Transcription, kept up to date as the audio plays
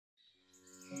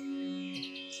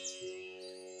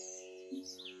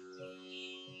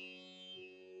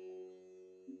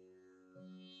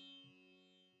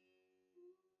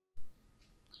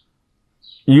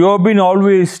You have been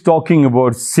always talking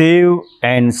about save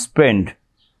and spend.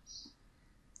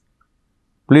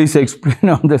 Please explain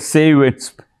on the save and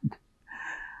spend.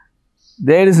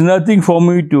 There is nothing for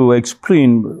me to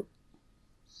explain.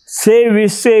 Save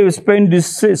is save, spend is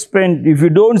spend. If you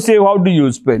don't save, how do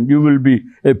you spend? You will be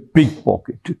a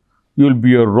pickpocket. You will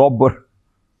be a robber.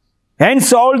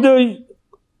 Hence, all the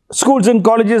schools and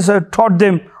colleges have taught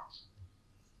them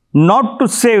not to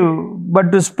save,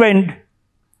 but to spend.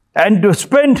 And to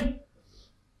spend,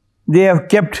 they have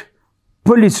kept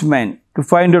policemen to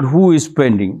find out who is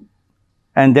spending.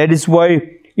 And that is why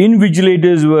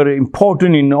invigilators were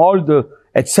important in all the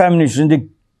examinations. They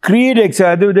create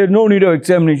exam. There is no need of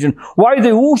examination. Why?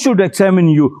 Who should examine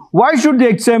you? Why should they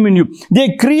examine you?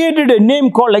 They created a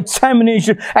name called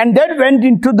examination, and that went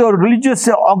into the religious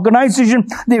organization.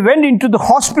 They went into the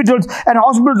hospitals, and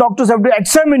hospital doctors have to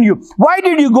examine you. Why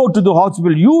did you go to the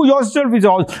hospital? You yourself is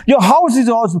a hospital. Your house is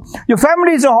a hospital. Your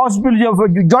family is a hospital. Your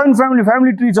joint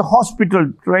family tree is a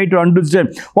hospital. Try to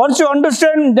understand. Once you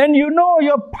understand, then you know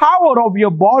your power of your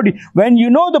body. When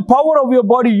you know the power of your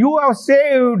body, you have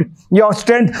saved your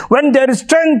strength. When there is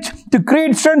strength, to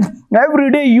create strength,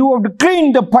 every day you have to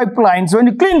clean the pipelines. When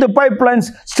you clean the pipelines,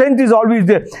 strength is always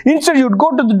there. Instead, you would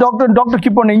go to the doctor, and doctor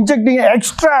keep on injecting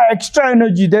extra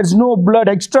energy. There's no blood,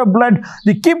 extra blood.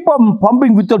 They keep on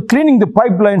pumping without cleaning the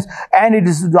pipelines, and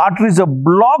the arteries are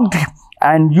blocked,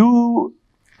 and you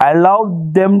allow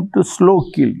them to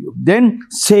slow kill you. Then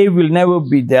save will never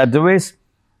be there. Otherwise,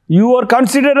 you are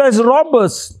considered as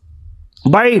robbers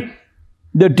by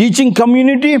the teaching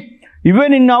community.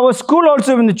 Even in our school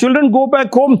also, when the children go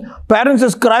back home, parents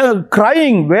are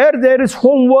crying, where there is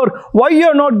homework, why you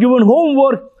are not given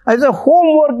homework? I say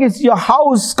homework is your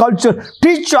house culture.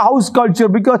 Teach your house culture,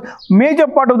 because major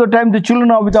part of the time the children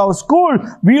are with our school,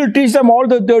 we will teach them all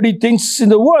the dirty things in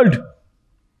the world.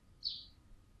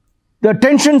 The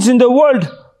tensions in the world,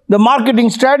 the marketing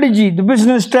strategy, the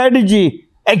business strategy,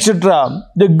 etc.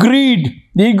 The greed,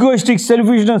 the egoistic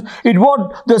selfishness, it's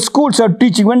what the schools are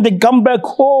teaching. When they come back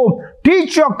home,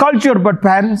 teach your culture, but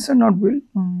parents are not willing.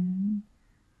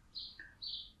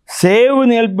 Save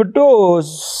in helpittu,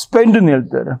 spend in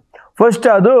helpittu. First,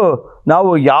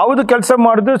 ನಾವು ಯಾವುದು ಕೆಲಸ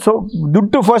ಮಾಡಿದ್ರೆ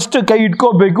ದುಡ್ಡು first ಕೈ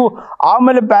ಇಟ್ಕೋಬೇಕು.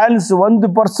 ಆಮೇಲೆ balance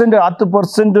 1%,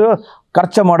 10%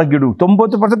 ಖರ್ಚು ಮಾಡೋಕ್ಕಿಡು,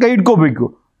 90% ಕೈ ಇಟ್ಕೋಬೇಕು.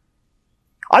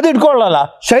 ಅದು ಇಟ್ಕೊಳ್ಳಲ್ಲ.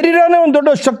 ಶರೀರನೇ ಒಂದು ದೊಡ್ಡ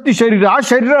ಶಕ್ತಿ. ಶರೀರ, ಆ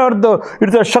ಶರೀರ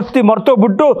ಇರ್ತದೆ ಶಕ್ತಿ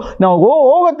ಮರ್ತೋಗ್ಬಿಟ್ಟು ನಾವು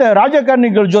ಹೋಗುತ್ತೆ,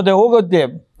 ರಾಜಕಾರಣಿಗಳ ಜೊತೆ ಹೋಗುತ್ತೆ,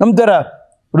 ನಮ್ಮ ಥರ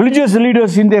ರಿಲಿಜಿಯಸ್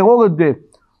ಲೀಡರ್ಸ್ ಹಿಂದೆ ಹೋಗುತ್ತೆ.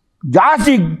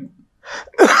 ಜಾಸ್ತಿ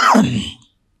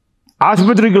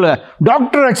ಆಸ್ಪತ್ರೆಗಳ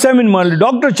ಡಾಕ್ಟರ್ ಎಕ್ಸಾಮಿನ್ ಮಾಡಲಿ,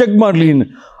 ಡಾಕ್ಟರ್ ಚೆಕ್ ಮಾಡಲಿ.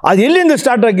 ಅದು ಎಲ್ಲಿಂದ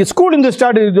ಸ್ಟಾರ್ಟ್ ಆಗಿದೆ? ಸ್ಕೂಲಿಂದ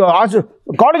ಸ್ಟಾರ್ಟ್ ಆಗಿದೆ,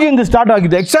 ಕಾಲೇಜಿಂದ ಸ್ಟಾರ್ಟ್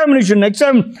ಆಗಿದೆ. Examination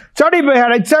study by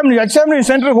heart examination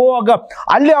ಸೆಂಟರ್ಗೆ ಹೋಗುವಾಗ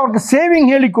ಅಲ್ಲಿ ಅವ್ರಿಗೆ ಸೇವಿಂಗ್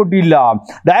ಹೇಳಿಕೊಟ್ಟಿಲ್ಲ.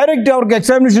 ಡೈರೆಕ್ಟ್ ಅವ್ರಿಗೆ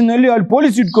ಎಕ್ಸಾಮಿನೇಷನ್ನಲ್ಲಿ ಅಲ್ಲಿ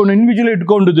ಪೊಲೀಸ್ ಇಟ್ಕೊಂಡು ಇನ್ವಿಜಿಲ್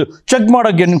ಇಟ್ಕೊಂಡಿದ್ದು ಚೆಕ್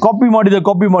ಮಾಡೋಕ್ಕೆ,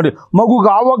 ಕಾಪಿ ಮಾಡಿ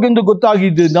ಮಗುಗೆ ಆವಾಗಿಂದ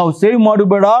ಗೊತ್ತಾಗಿದ್ದು ನಾವು ಸೇವ್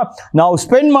ಮಾಡಬೇಡ, ನಾವು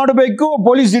ಸ್ಪೆಂಡ್ ಮಾಡಬೇಕು.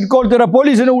 ಪೊಲೀಸ್ ಇಟ್ಕೊಳ್ತಾರೆ,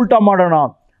 ಪೊಲೀಸನ್ನೇ ಉಲ್ಟಾ ಮಾಡೋಣ.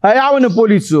 ಯಾವನು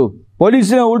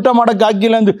ಪೊಲೀಸಿನ ಉಲ್ಟಾ ಮಾಡೋಕ್ಕೆ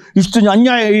ಆಗಿಲ್ಲ ಅಂದ್ರೆ ಇಷ್ಟು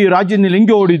ಅನ್ಯಾಯ ಈ ರಾಜ್ಯದಲ್ಲಿ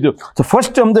ಹೆಂಗೆ ಓಡಿದ್ದು. ಸೊ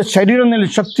ಫಸ್ಟ್ ನಮ್ಮದು ಶರೀರದಲ್ಲಿ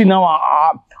ಶಕ್ತಿ ನಾವು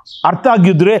ಅರ್ಥ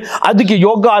ಆಗಿದ್ರೆ ಅದಕ್ಕೆ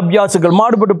ಯೋಗ ಅಭ್ಯಾಸಗಳು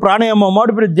ಮಾಡಿಬಿಟ್ಟು, ಪ್ರಾಣಾಯಾಮ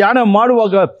ಮಾಡಿಬಿಟ್ಟು, ಧ್ಯಾನ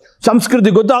ಮಾಡುವಾಗ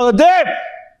ಸಂಸ್ಕೃತಿ ಗೊತ್ತಾಗುತ್ತೆ,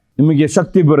 ನಿಮಗೆ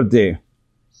ಶಕ್ತಿ ಬರುತ್ತೆ.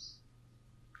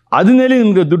 ಅದನ್ನಲ್ಲಿ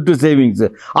ನಿಮಗೆ ದುಡ್ಡು ಸೇವಿಂಗ್ಸ್.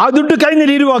 ಆ ದುಡ್ಡು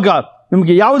ಕೈನಲ್ಲಿ ಇರುವಾಗ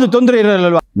ನಿಮಗೆ ಯಾವುದು ತೊಂದರೆ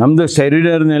ಇರಲ್ಲ. ನಮ್ಮದು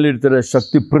ಶರೀರದಲ್ಲಿ ಇರ್ತಾರೆ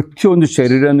ಶಕ್ತಿ, ಪ್ರತಿಯೊಂದು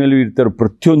ಶರೀರದಲ್ಲಿ ಇರ್ತಾರೆ.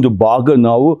 ಪ್ರತಿಯೊಂದು ಭಾಗ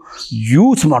ನಾವು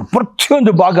ಯೂಸ್ ಮಾಡಿ,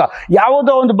 ಪ್ರತಿಯೊಂದು ಭಾಗ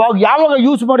ಯಾವುದೋ ಒಂದು ಭಾಗ ಯಾವಾಗ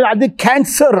ಯೂಸ್ ಮಾಡಿ ಅದೇ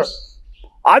ಕ್ಯಾನ್ಸರ್,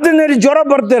 ಅದನ್ನಲ್ಲಿ ಜ್ವರ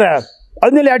ಬರ್ತಾರೆ,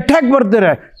 ಅದನ್ನಲ್ಲಿ ಅಟ್ಯಾಕ್ ಬರ್ತಾರೆ.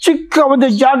 ಚಿಕ್ಕ ಒಂದು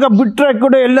ಜಾಗ ಬಿಟ್ಟರೆ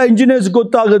ಕೂಡ ಎಲ್ಲ ಇಂಜಿನಿಯರ್ಸ್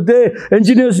ಗೊತ್ತಾಗುತ್ತೆ.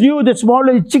 ಇಂಜಿನಿಯರ್ಸ್ ನೀವು ಸ್ಮಾಲ್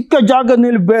ಚಿಕ್ಕ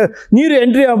ಜಾಗದಲ್ಲಿ ನೀರು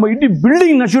ಎಂಟ್ರಿ ಇಡೀ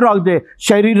ಬಿಲ್ಡಿಂಗ್ ಶುರು ಆಗುತ್ತೆ.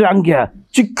 ಶರೀರ ಹಂಗೆ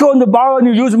ಚಿಕ್ಕ ಒಂದು ಭಾಗ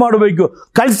ನೀವು ಯೂಸ್ ಮಾಡಬೇಕು.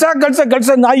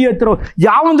 ಕೆಲಸ ನಾಯಿ ಹತ್ರ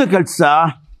ಯಾವೊಂದು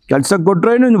ಕೆಲಸ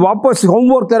ಕೊಟ್ಟರೆ ನೀವು ವಾಪಸ್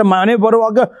ಹೋಮ್ವರ್ಕ್ ಥರ ಮನೆ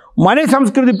ಬರುವಾಗ ಮನೆ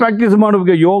ಸಂಸ್ಕೃತಿ ಪ್ರಾಕ್ಟೀಸ್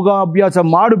ಮಾಡಬೇಕು, ಯೋಗ ಅಭ್ಯಾಸ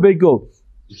ಮಾಡಬೇಕು.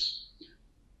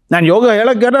 ನಾನು ಯೋಗ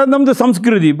ಹೇಳೋಕ್ಕೆ ನಮ್ಮದು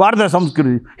ಸಂಸ್ಕೃತಿ, ಭಾರತ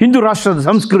ಸಂಸ್ಕೃತಿ, ಹಿಂದೂ ರಾಷ್ಟ್ರದ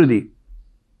ಸಂಸ್ಕೃತಿ.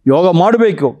 ಯೋಗ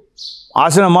ಮಾಡಬೇಕು,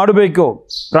 ಆಸನ ಮಾಡಬೇಕು,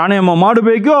 ಪ್ರಾಣಾಯಾಮ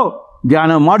ಮಾಡಬೇಕು,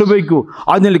 ಧ್ಯಾನ ಮಾಡಬೇಕು.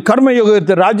 ಅದರಲ್ಲಿ ಕರ್ಮಯೋಗ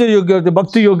ಇರುತ್ತೆ, ರಾಜಯೋಗ ಇರುತ್ತೆ,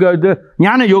 ಭಕ್ತಿ ಯೋಗ ಇರುತ್ತೆ,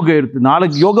 ಜ್ಞಾನ ಯೋಗ ಇರುತ್ತೆ.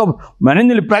 4 ಯೋಗ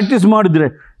ಮನೆಯಲ್ಲಿ ಪ್ರಾಕ್ಟೀಸ್ ಮಾಡಿದ್ರೆ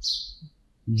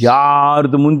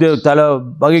ಯಾರ್ದು ಮುಂದೆ ತಲೆ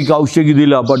ಬಗೆಗೆ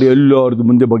ಅವಶ್ಯಕದಿಲ್ಲ, ಬಟ್ ಎಲ್ಲರದು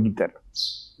ಮುಂದೆ ಬಗೀತಾರೆ.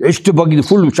 ಎಷ್ಟು ಬಗೆದು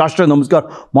ಫುಲ್ ಶಾಸ್ತ್ರ ನಮಸ್ಕಾರ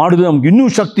ಮಾಡಿದ್ರೆ ನಮ್ಗೆ ಇನ್ನೂ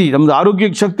ಶಕ್ತಿ, ನಮ್ಮದು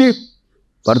ಆರೋಗ್ಯಕ್ಕೆ ಶಕ್ತಿ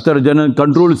ಬರ್ತಾರೆ, ಜನ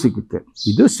ಕಂಟ್ರೋಲ್ ಸಿಗುತ್ತೆ.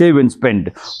 ಇದು save and spend.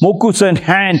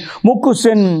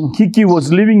 Mokusen Hiki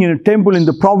was living in a temple in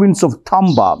the province of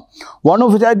Thamba. One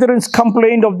of his adherents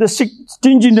complained of the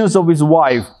stinginess of his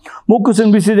wife.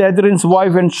 Mokusen visited the adherent's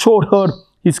wife and showed her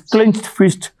his clenched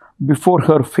fist before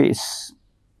her face.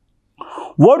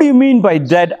 What do you mean by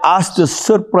that? Asked the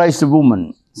surprised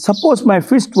woman. Suppose my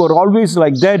fists were always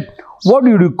like that, what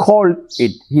would you call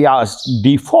it? He asked.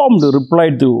 Deformed,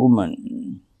 replied the woman.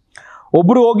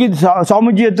 ಒಬ್ಬರು ಹೋಗಿ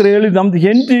ಸ್ವಾಮೀಜಿ ಹತ್ರ ಹೇಳಿದ, ನಮ್ದು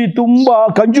ಹೆಂಡತಿ ತುಂಬ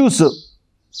ಕಂಜೂಸು,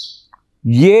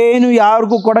 ಏನು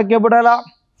ಯಾರಿಗೂ ಕೊಡೋಕ್ಕೆ ಬಿಡಲ್ಲ,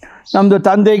 ನಮ್ಮದು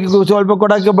ತಂದೆಗೆ ಸ್ವಲ್ಪ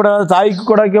ಕೊಡೋಕ್ಕೆ ಬಿಡಲ್ಲ, ತಾಯಿಗೆ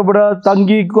ಕೊಡೋಕ್ಕೆ ಬಿಡಲ್ಲ,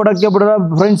 ತಂಗಿಗೆ ಕೊಡೋಕ್ಕೆ ಬಿಡಲ್ಲ,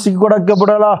 ಫ್ರೆಂಡ್ಸಿಗೆ ಕೊಡೋಕ್ಕೆ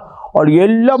ಬಿಡಲ್ಲ, ಅವ್ರು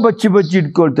ಎಲ್ಲ ಬಚ್ಚಿ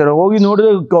ಇಟ್ಕೊಳ್ತಾರೆ. ಹೋಗಿ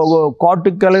ನೋಡಿದ್ರೆ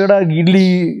ಕಾಟಕ್ಕೆ ಕೆಳಗಡೆ ಇಡ್ಲಿ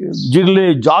ಜಿರಳೆ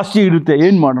ಜಾಸ್ತಿ ಇರುತ್ತೆ,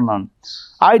 ಏನು ಮಾಡೋಣ ನಾನು,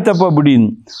 ಆಯ್ತಪ್ಪ ಬಿಡಿ.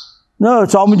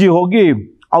 ಸ್ವಾಮೀಜಿ ಹೋಗಿ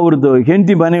ಅವ್ರದ್ದು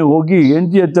ಹೆಂಡತಿ ಮನೆಗೆ ಹೋಗಿ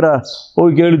ಹೆಂಡತಿ ಹತ್ರ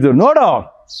ಹೋಗಿ ಕೇಳಿದ್ರು, ನೋಡೋ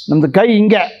ನಮ್ಮದು ಕೈ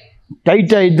ಹಿಂಗೆ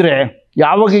ಟೈಟ ಇದ್ದರೆ,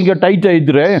 ಯಾವಾಗ ಹಿಂಗೆ ಟೈಟ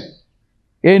ಇದ್ದರೆ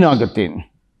ಏನಾಗುತ್ತೆ?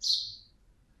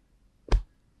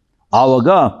 ಆವಾಗ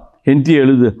ಹೆಂಡತಿ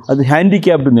ಹೇಳಿದ್ರು, ಅದು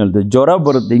ಹ್ಯಾಂಡಿಕ್ಯಾಪ್ಡ್ ಅಂತ ಹೇಳ್ತಾರೆ, ಜ್ವರ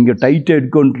ಬರುತ್ತೆ, ಹಿಂಗೆ ಟೈಟ್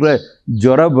ಇಟ್ಕೊಂಡ್ರೆ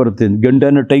ಜ್ವರ ಬರುತ್ತೆ.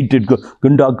 ಗಂಡನ ಟೈಟ್ ಇಟ್ಕೊ,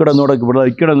 ಗಂಡು ಆ ಕಡೆ ನೋಡೋಕ್ಕೆ ಬಿಡಲ್ಲ,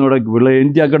 ಈ ಕಡೆ ನೋಡೋಕ್ಕೆ ಬಿಡಲ್ಲ,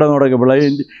 ಹೆಂಡತಿ ಆ ಕಡೆ ನೋಡೋಕ್ಕೆ ಬಿಡಲ್ಲ,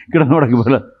 ಹೆಂಡತಿ ಈ ಕಡೆ ನೋಡೋಕ್ಕೆ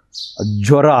ಬಿಡಲ್ಲ,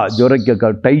 ಜ್ವರಕ್ಕೆ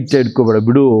ಟೈಟ್ ಇಟ್ಕೋಬೇಡ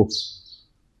ಬಿಡು.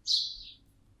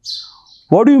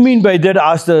 What do you mean by that?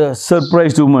 Asked the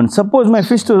surprised woman. Suppose my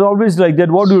fist was always like that,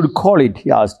 what would you call it? He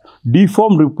asked.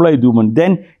 Deformed, replied the woman.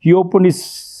 Then he opened his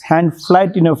hand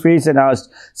flat in her face and asked,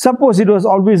 suppose it was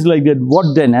always like that, what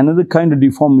then? Another kind of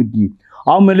deformity.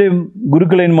 ಆಮೇಲೆ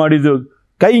ಗುರುಗಳು ಏನು ಮಾಡಿದ್ರು,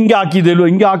 ಕೈ ಹಿಂಗೆ ಹಾಕಿದೆಲ್ಲೋ,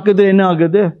 ಹಿಂಗೆ ಹಾಕಿದ್ರೆ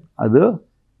ಏನಾಗುತ್ತೆ, ಅದು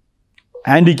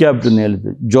ಹ್ಯಾಂಡಿಕ್ಯಾಪ್ಟ್ ಅಂತ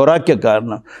ಹೇಳಿದ್ರು, ಜ್ವರಕ್ಕೆ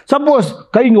ಕಾರಣ. ಸಪೋಸ್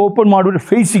ಕೈ ಹಿಂಗೆ ಓಪನ್ ಮಾಡಿಬಿಟ್ರೆ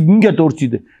ಫೇಸಿಗೆ ಹಿಂಗೆ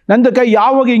ತೋರಿಸಿದೆ, ನಂದು ಕೈ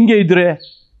ಯಾವಾಗ ಹಿಂಗೆ ಇದ್ರೆ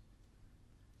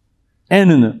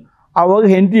ಏನು? ಆವಾಗ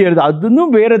ಹೆಂಡತಿ ಹೇಳಿದ, ಅದನ್ನು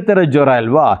ಬೇರೆ ಥರ ಜ್ವರ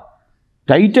ಅಲ್ವಾ,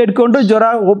 ಟೈಟ್ ಇಟ್ಕೊಂಡ್ರೆ ಜ್ವರ,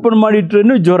 ಓಪನ್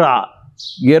ಮಾಡಿಟ್ರೂ ಜ್ವರ,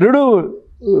 ಎರಡೂ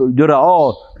ಜ್ವರ.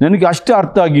 ನನಗೆ ಅಷ್ಟೇ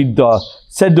ಅರ್ಥ ಆಗಿದ್ದ,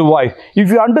 said the wife. If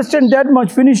you understand that much,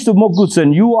 finish the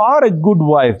Mokusen. You are a good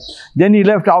wife. Then he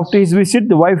left. After his visit,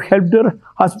 the wife helped her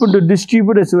husband to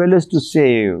distribute as well as to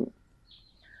save.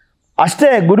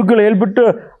 ಅಷ್ಟೇ ಗುರುಗಳು ಹೇಳ್ಬಿಟ್ಟು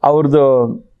ಅವ್ರದ್ದು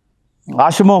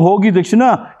ಆಶ್ರಮ ಹೋಗಿದ ತಕ್ಷಣ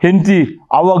ಹೆಂಡತಿ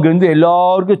ಆವಾಗಿಂದ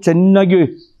ಎಲ್ಲರಿಗೂ ಚೆನ್ನಾಗಿ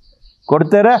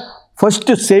ಕೊಡ್ತಾರೆ. ಫಸ್ಟ್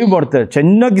ಸೇವ್ ಮಾಡ್ತಾರೆ,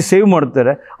 ಚೆನ್ನಾಗಿ ಸೇವ್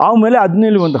ಮಾಡ್ತಾರೆ. ಆಮೇಲೆ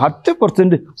ಅದನ್ನಲ್ಲಿ ಒಂದು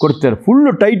 10% ಕೊಡ್ತಾರೆ.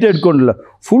 ಫುಲ್ಲು ಟೈಟ್ ಇಟ್ಕೊಂಡಿಲ್ಲ,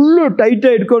 ಫುಲ್ಲು ಟೈಟ್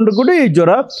ಇಟ್ಕೊಂಡ್ರು ಕೂಡ ಈ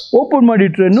ಜ್ವರ, ಓಪನ್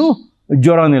ಮಾಡಿಟ್ರೇನು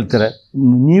ಜ್ವರ ನಿಲ್ತಾರೆ.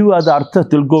 ನೀವು ಅದು ಅರ್ಥ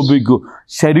ತಿಳ್ಕೋಬೇಕು.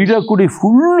 ಶರೀರ ಕೂಡ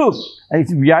ಫುಲ್ಲು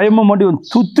ವ್ಯಾಯಾಮ ಮಾಡಿ ಒಂದು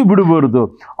ತುತ್ತು ಬಿಡಬಾರ್ದು.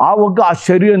 ಆವಾಗ ಆ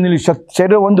ಶರೀರದಲ್ಲಿ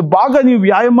ಶರೀರ ಒಂದು ಭಾಗ ನೀವು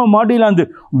ವ್ಯಾಯಾಮ ಮಾಡಿಲ್ಲ ಅಂದರೆ,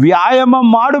 ವ್ಯಾಯಾಮ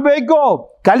ಮಾಡಬೇಕು,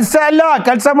 ಕೆಲಸ ಎಲ್ಲ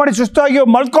ಕೆಲಸ ಮಾಡಿ ಸುಸ್ತಾಗಿ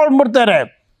ಮಲ್ಕೊಂಡ್ಬಿಡ್ತಾರೆ.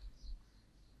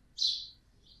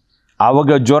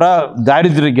 ಆವಾಗ ಜ್ವರ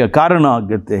ದಾರಿದ್ರ್ಯಕ್ಕೆ ಕಾರಣ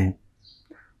ಆಗುತ್ತೆ.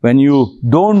 when you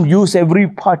don't use every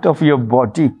part of your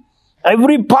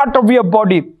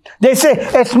body, they say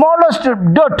a smallest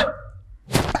dirt,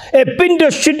 a pinch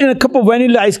of shit in a cup of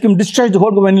vanilla ice cream destroys the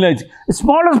whole vanilla ice cream. The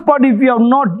smallest part, if you have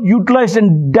not utilized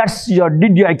and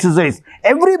did your exercise,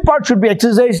 every part should be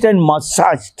exercised and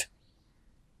massaged.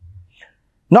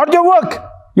 Not your work.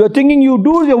 You're thinking you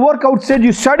do your work outside,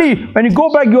 you study. When you go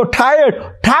back, you're tired.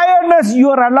 Tiredness, you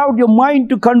are allowed your mind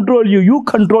to control you. You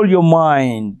control your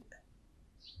mind.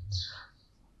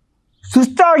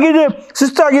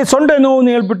 ಸುಸ್ತಾಗಿ ಸೊಂಟ ನೋವು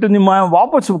ಹೇಳ್ಬಿಟ್ಟು ನಿಮ್ಮ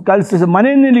ವಾಪಸ್ ಕಳಿಸ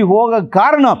ಮನೆಯಲ್ಲಿ ಹೋಗೋ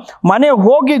ಕಾರಣ, ಮನೆ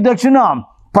ಹೋಗಿದ ತಕ್ಷಣ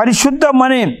ಪರಿಶುದ್ಧ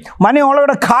ಮನೆ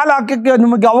ಒಳಗಡೆ ಕಾಲು ಹಾಕೋಕ್ಕೆ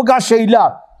ನಿಮಗೆ ಅವಕಾಶ ಇಲ್ಲ.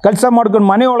 ಕೆಲಸ ಮಾಡ್ಕೊಂಡು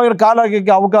ಮನೆ ಒಳಗಡೆ ಕಾಲು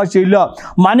ಹಾಕೋಕ್ಕೆ ಅವಕಾಶ ಇಲ್ಲ.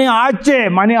 ಮನೆ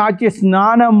ಆಚೆ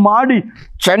ಸ್ನಾನ ಮಾಡಿ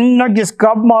ಚೆನ್ನಾಗಿ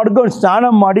ಸ್ಕ್ರಬ್ ಮಾಡ್ಕೊಂಡು ಸ್ನಾನ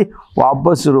ಮಾಡಿ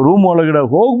ವಾಪಸ್ ರೂಮ್ ಒಳಗಡೆ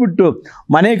ಹೋಗ್ಬಿಟ್ಟು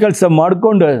ಮನೆ ಕೆಲಸ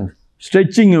ಮಾಡಿಕೊಂಡು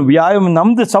ಸ್ಟ್ರೆಚಿಂಗ್ ವ್ಯಾಯಾಮ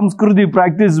ನಮ್ಮದು ಸಂಸ್ಕೃತಿ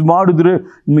ಪ್ರಾಕ್ಟೀಸ್ ಮಾಡಿದ್ರೆ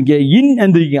ನಿಮಗೆ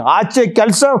ಅಂದರೆ ಆಚೆ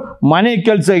ಕೆಲಸ ಮನೆ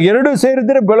ಕೆಲಸ ಎರಡೂ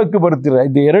ಸೇರಿದ್ರೆ ಬೆಳಕು ಬರ್ತೀರ.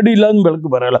 ಇದು ಎರಡು ಇಲ್ಲ ಅಂದ್ರೆ ಬೆಳಕು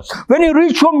ಬರೋಲ್ಲ. When you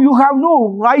reach home you have no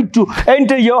right to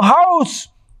enter your house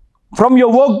from your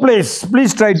workplace.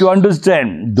 Please try to understand.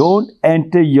 Don't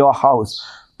enter your house.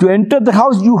 To enter the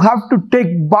house, you have to take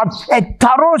bath, a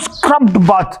thorough scrubbed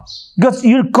bath. Because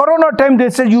in Corona time, they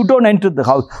said you don't enter the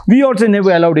house. We also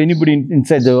never allowed anybody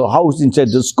inside the house,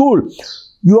 inside the school.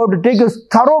 You have to take a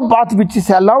thorough bath, which is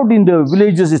allowed in the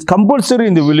villages. It's compulsory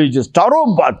in the villages. Thorough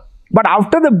bath. But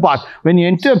after the bath, when you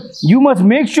enter, you must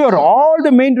make sure all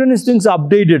the maintenance things are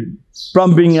updated.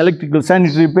 Plumbing, electrical,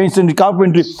 sanitary, masonry,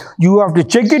 carpentry. You have to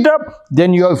check it up. Then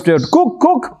you have to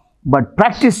cook. But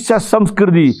practice just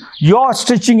samskriti, your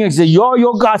stretching exercise, your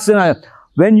yoga asana.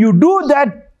 When you do that,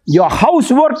 your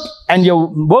housework and your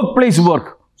workplace work,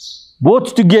 both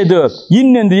together,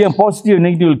 yin and yang, positive and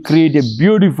negative, will create a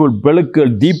beautiful, belakal,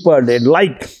 deeper,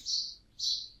 light.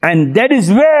 And that is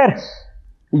where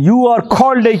you are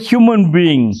called a human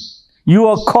being. You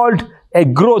are called a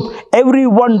growth. Every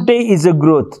one day is a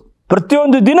growth.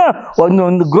 ಪ್ರತಿಯೊಂದು ದಿನ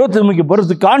ಒಂದು growth ನಮಗೆ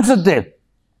ಬರೋದು ಕಾಣಿಸುತ್ತೆ.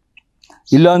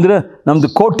 ಇಲ್ಲಾಂದರೆ ನಮ್ಮದು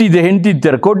ಕೋಟಿದೆ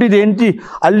ಹೆಂಡತಿ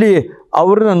ಅಲ್ಲಿ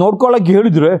ಅವ್ರನ್ನ ನೋಡ್ಕೊಳ್ಳೋಕೆ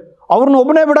ಹೇಳಿದ್ರೆ ಅವ್ರನ್ನ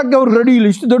ಒಬ್ಬನೇ ಬಿಡೋಕ್ಕೆ ಅವ್ರು ರೆಡಿ ಇಲ್ಲ.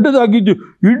 ಇಷ್ಟು ದೊಡ್ಡದಾಗಿದ್ದು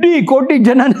ಇಡೀ ಕೋಟಿ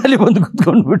ಜನನಲ್ಲಿ ಬಂದು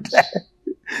ಕೂತ್ಕೊಂಡ್ಬಿಟ್ರೆ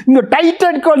ಹಿಂಗೆ ಟೈಟ್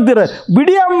ಇಟ್ಕೊಳ್ತೀರ,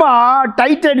 ಬಿಡಿಯಮ್ಮ,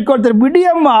 ಟೈಟ್ ಇಟ್ಕೊಳ್ತಾರೆ,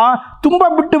 ಬಿಡಿಯಮ್ಮ, ತುಂಬ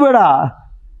ಬಿಟ್ಟು ಬೇಡ.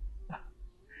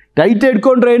 ಟೈಟ್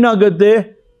ಇಟ್ಕೊಂಡ್ರೆ ಏನಾಗುತ್ತೆ,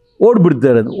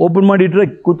 ಓಡ್ಬಿಡ್ತಾರೆ, ಅದು ಓಪನ್ ಮಾಡಿಟ್ರೆ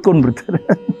ಕೂತ್ಕೊಂಡು ಬಿಡ್ತಾರೆ.